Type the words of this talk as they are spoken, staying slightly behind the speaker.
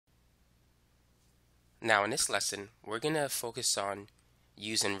Now in this lesson, we're going to focus on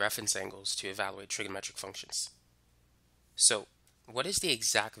using reference angles to evaluate trigonometric functions. So, what is the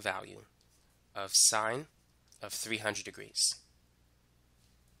exact value of sine of 300 degrees?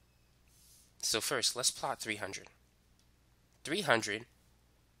 So first, let's plot 300. 300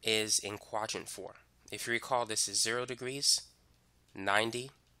 is in quadrant 4. If you recall, this is 0 degrees,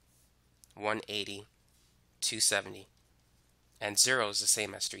 90, 180, 270, and 0 is the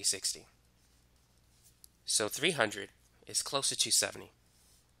same as 360. So 300 is close to 270.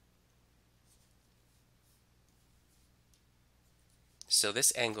 So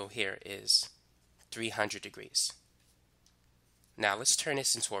this angle here is 300 degrees. Now let's turn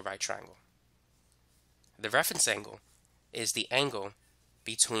this into a right triangle. The reference angle is the angle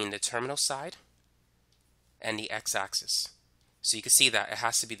between the terminal side and the x-axis. So you can see that it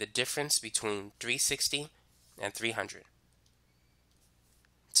has to be the difference between 360 and 300.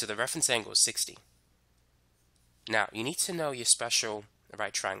 So the reference angle is 60. Now you need to know your special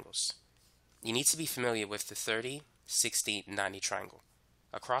right triangles. You need to be familiar with the 30, 60, 90 triangle.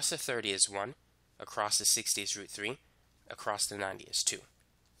 Across the 30 is 1, across the 60 is root 3, across the 90 is 2.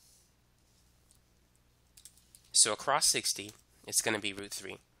 So across 60, it's going to be root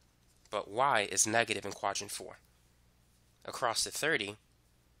 3, but y is negative in quadrant 4. Across the 30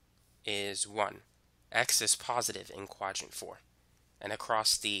 is 1. X is positive in quadrant 4. And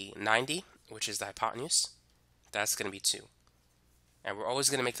across the 90, which is the hypotenuse, that's going to be 2. And we're always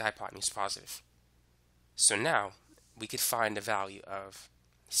going to make the hypotenuse positive. So now we could find the value of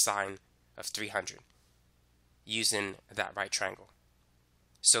sine of 300 using that right triangle.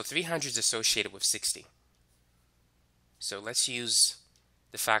 So 300 is associated with 60. So let's use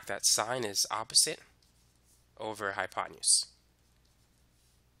the fact that sine is opposite over hypotenuse.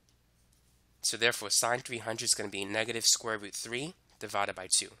 So therefore sine 300 is going to be negative square root 3 divided by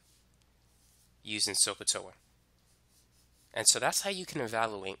 2 using SOHCAHTOA. And so that's how you can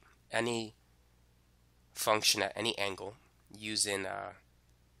evaluate any function at any angle using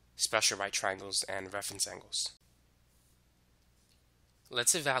special right triangles and reference angles.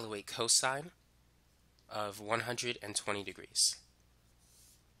 Let's evaluate cosine of 120 degrees.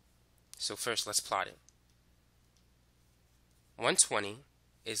 So first let's plot it. 120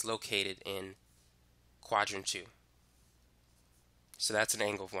 is located in quadrant 2. So that's an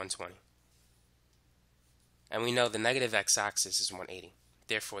angle of 120. And we know the negative x-axis is 180.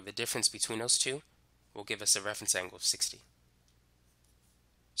 Therefore, the difference between those two will give us a reference angle of 60.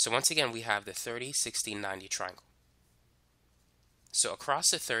 So once again, we have the 30, 60, 90 triangle. So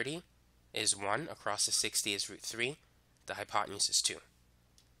across the 30 is 1, across the 60 is root 3, the hypotenuse is 2.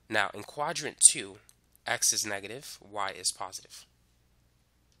 Now, in quadrant 2, x is negative, y is positive.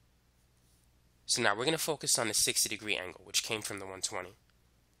 So now we're going to focus on the 60-degree angle, which came from the 120.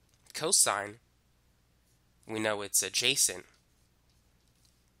 Cosine, we know it's adjacent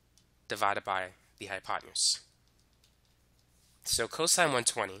divided by the hypotenuse. So cosine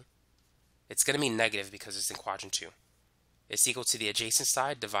 120, it's going to be negative because it's in quadrant 2. It's equal to the adjacent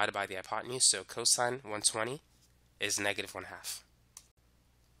side divided by the hypotenuse, so cosine 120 is negative 1/2.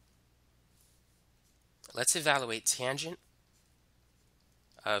 Let's evaluate tangent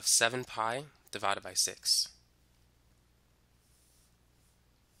of 7 pi divided by 6.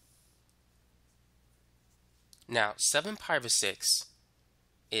 Now, 7 pi over 6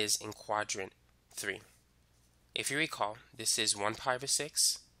 is in quadrant 3. If you recall, this is 1 pi over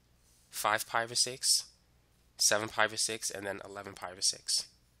 6, 5 pi over 6, 7 pi over 6, and then 11 pi over 6.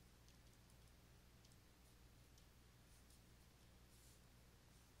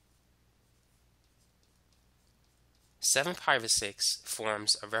 Seven pi over 6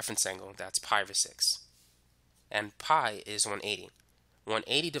 forms a reference angle that's pi over 6. And pi is 180.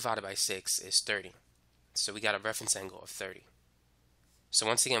 180 divided by 6 is 30. So we got a reference angle of 30. So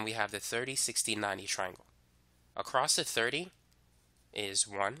once again, we have the 30, 60, 90 triangle. Across the 30 is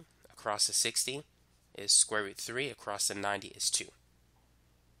 1. Across the 60 is square root 3. Across the 90 is 2.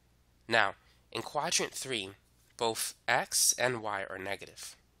 Now, in quadrant 3, both x and y are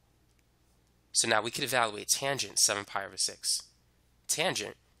negative. So now we could evaluate tangent 7 pi over 6.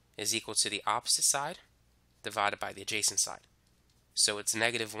 Tangent is equal to the opposite side divided by the adjacent side. So it's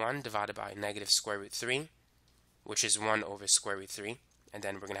negative 1 divided by negative square root 3, which is 1 over square root 3, and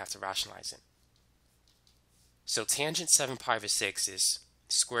then we're going to have to rationalize it. So tangent 7 pi over 6 is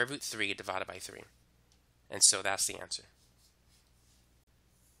square root 3 divided by 3. And so that's the answer.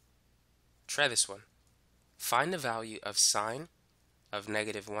 Try this one. Find the value of sine of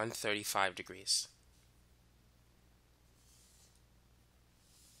negative 135 degrees.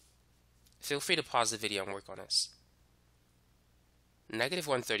 Feel free to pause the video and work on this. Negative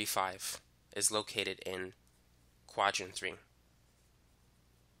 135 is located in quadrant 3.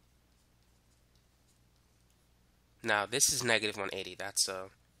 Now this is negative 180. That's a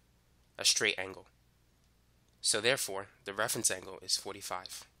straight angle. So therefore, the reference angle is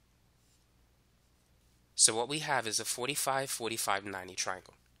 45. So what we have is a 45, 45, 90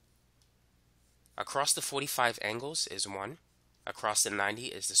 triangle. Across the 45 angles is 1. Across the 90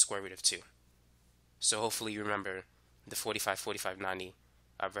 is the square root of 2. So hopefully you remember the 45, 45, 90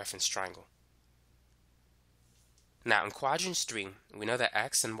 reference triangle. Now in quadrant 3, we know that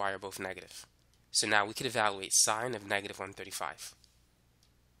x and y are both negative. So now we could evaluate sine of negative 135.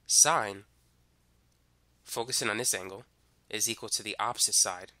 Sine, focusing on this angle, is equal to the opposite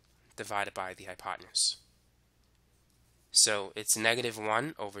side divided by the hypotenuse. So it's negative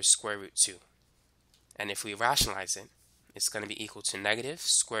 1 over square root 2. And if we rationalize it, it's going to be equal to negative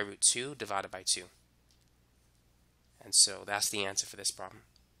square root 2 divided by 2. And so that's the answer for this problem.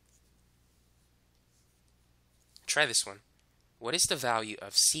 Try this one. What is the value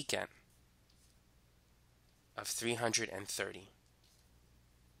of secant of 330?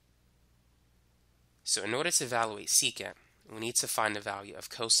 So in order to evaluate secant, we need to find the value of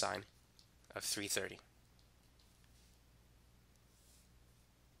cosine of 330.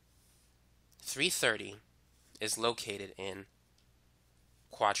 330 is located in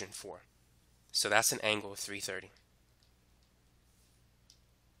quadrant 4. So that's an angle of 330.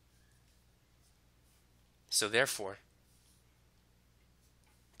 So therefore,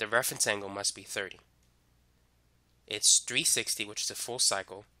 the reference angle must be 30. It's 360, which is a full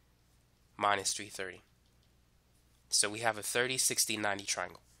cycle, minus 330. So we have a 30, 60, 90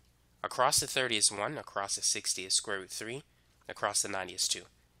 triangle. Across the 30 is 1, across the 60 is square root 3, across the 90 is 2.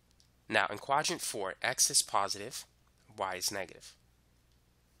 Now in quadrant 4, x is positive, y is negative.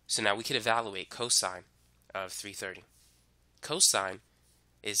 So now we could evaluate cosine of 330. Cosine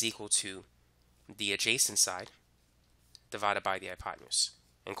is equal to the adjacent side divided by the hypotenuse.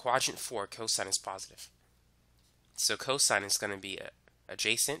 In quadrant 4, cosine is positive. So cosine is going to be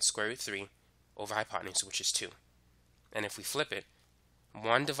adjacent square root 3 over hypotenuse, which is 2. And if we flip it,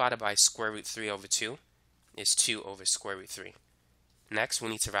 1 divided by square root 3 over 2 is 2 over square root 3. Next, we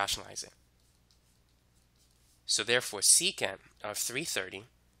need to rationalize it. So therefore, secant of 330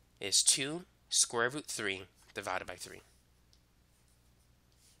 is 2 square root 3 divided by 3.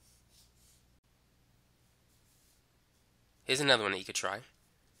 Here's another one that you could try.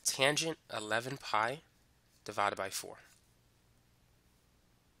 Tangent 11 pi divided by 4.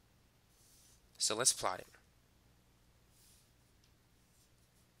 So let's plot it.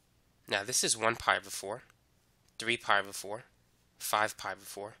 Now this is 1 pi over 4, 3 pi over 4, 5 pi over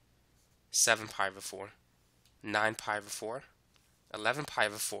 4, 7 pi over 4, 9 pi over 4, 11 pi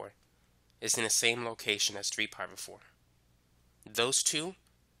over 4 is in the same location as 3 pi over 4. Those two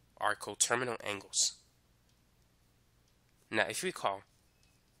are coterminal angles. Now if you recall,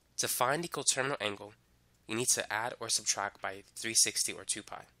 to find the coterminal angle, you need to add or subtract by 360 or 2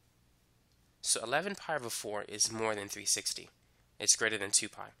 pi. So 11 pi over 4 is more than 360. It's greater than 2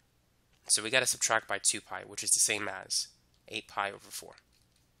 pi. So we got to subtract by 2 pi, which is the same as 8 pi over 4.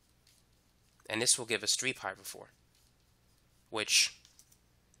 And this will give us 3 pi over 4, which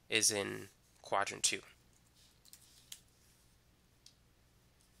is in quadrant 2.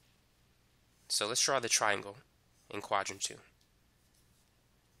 So let's draw the triangle in quadrant 2.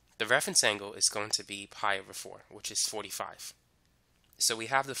 The reference angle is going to be pi over 4, which is 45. So we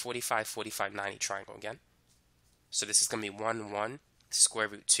have the 45, 45, 90 triangle again. So this is going to be 1, 1, square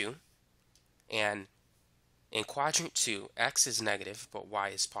root 2. And in quadrant 2, x is negative, but y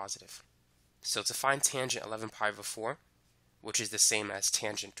is positive. So to find tangent 11 pi over 4, which is the same as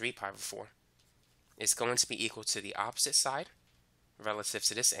tangent 3 pi over 4, is going to be equal to the opposite side, relative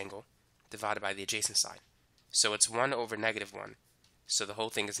to this angle, divided by the adjacent side. So it's 1 over negative 1. So the whole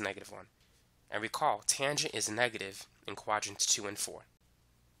thing is negative 1. And recall, tangent is negative in quadrants 2 and 4.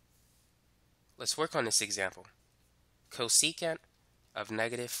 Let's work on this example. Cosecant of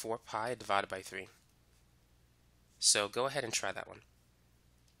negative 4 pi divided by 3. So go ahead and try that one.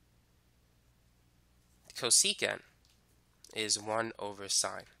 Cosecant is 1 over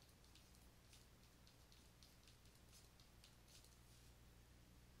sine.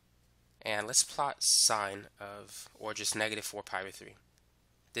 And let's plot sine of, or just negative 4 pi over 3.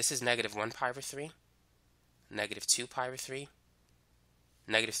 This is negative 1 pi over 3, negative 2 pi over 3.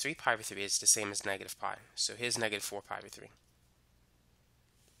 Negative 3 pi over 3 is the same as negative pi. So here's negative 4 pi over 3.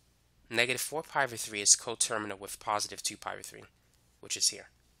 Negative 4 pi over 3 is coterminal with positive 2 pi over 3, which is here.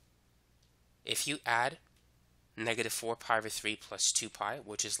 If you add negative 4 pi over 3 plus 2 pi,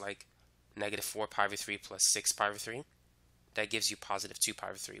 which is like negative 4 pi over 3 plus 6 pi over 3, that gives you positive 2 pi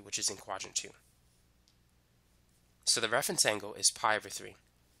over 3, which is in quadrant 2. So the reference angle is pi over 3,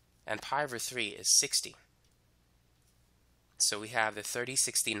 and pi over 3 is 60. So we have the 30,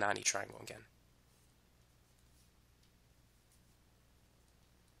 60, 90 triangle again.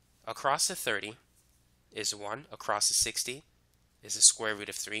 Across the 30 is 1, across the 60 is the square root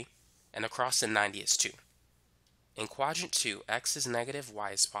of 3, and across the 90 is 2. In quadrant 2, x is negative,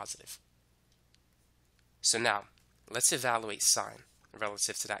 y is positive. So now, let's evaluate sine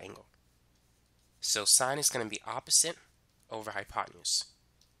relative to that angle. So sine is going to be opposite over hypotenuse.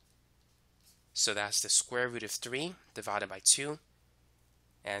 So that's the square root of 3 divided by 2.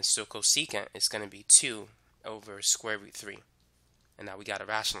 And so cosecant is going to be 2 over square root 3. And now we got to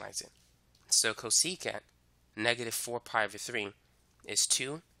rationalize it. So cosecant, negative 4 pi over 3, is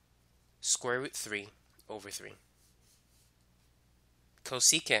 2 square root 3 over 3.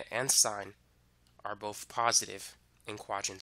 Cosecant and sine are both positive in quadrant